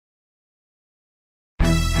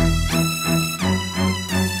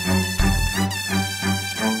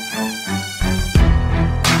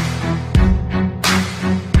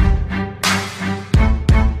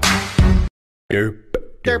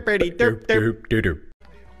derpity derp derp.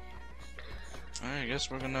 I guess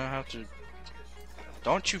we're gonna have to.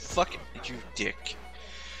 Don't you fucking. You dick.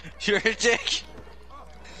 You're a dick!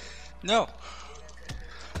 No!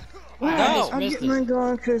 No! I'm getting mine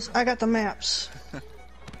going because I got the maps.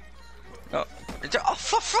 No. Oh,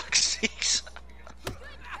 for fuck's sakes!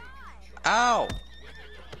 Ow!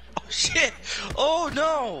 Oh shit! Oh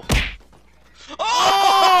no!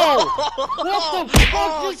 Oh! What the fuck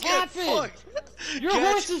Oh, just get happened? fucked. Your Get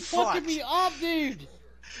horse is fucking fucked. me up, dude!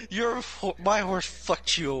 My horse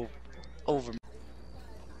fucked you over.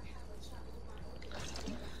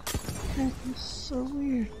 That's so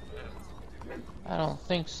weird. I don't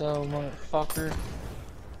think so, motherfucker.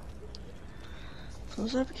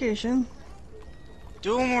 Close application.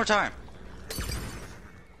 Do it one more time.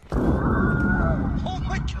 Oh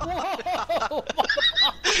my god! Whoa!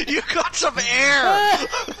 You got some air!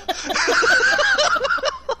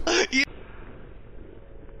 You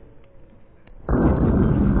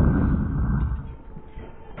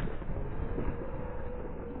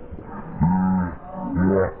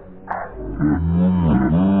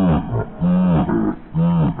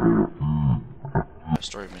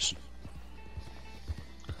story mission.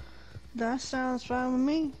 That sounds fine with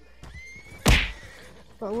me.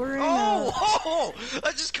 But we're in Oh!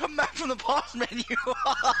 I just come back from the pause menu!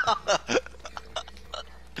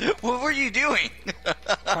 What were you doing?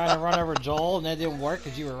 Trying to run over Joel, and that didn't work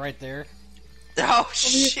because you were right there. Oh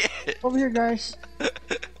shit! Over here, guys.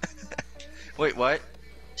 Wait, what?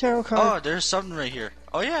 Tarot card. Oh, there's something right here.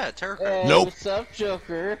 Oh yeah, tarot card. Hey, Nope. What's up,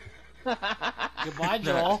 Joker? Goodbye,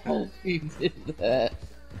 Joel. He did that.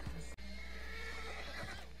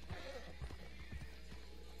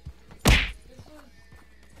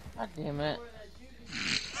 God damn it.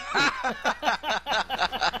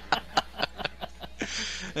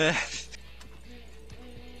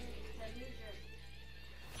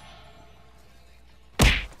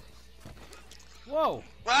 Whoa!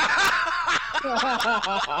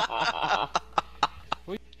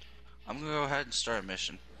 I'm gonna go ahead and start a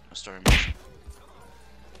mission. I'll start a mission.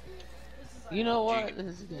 You know what?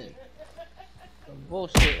 This is good. Some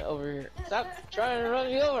bullshit over here. Stop trying to run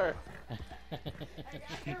me over. I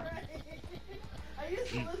used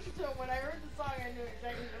to listen to it when I heard the song. I knew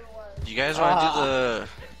exactly what it was. You guys want to do the?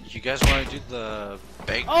 You guys want to do the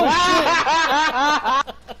bank? Oh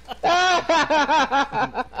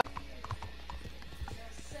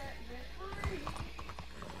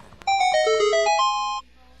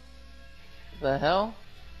The hell?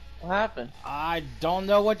 What happened? shit! I don't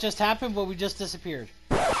know what just happened, but we just disappeared.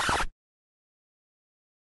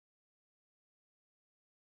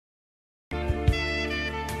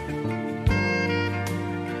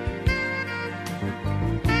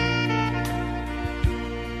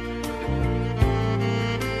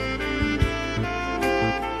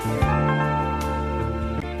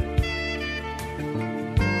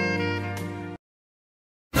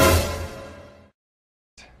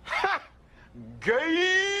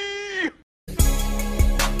 Gay.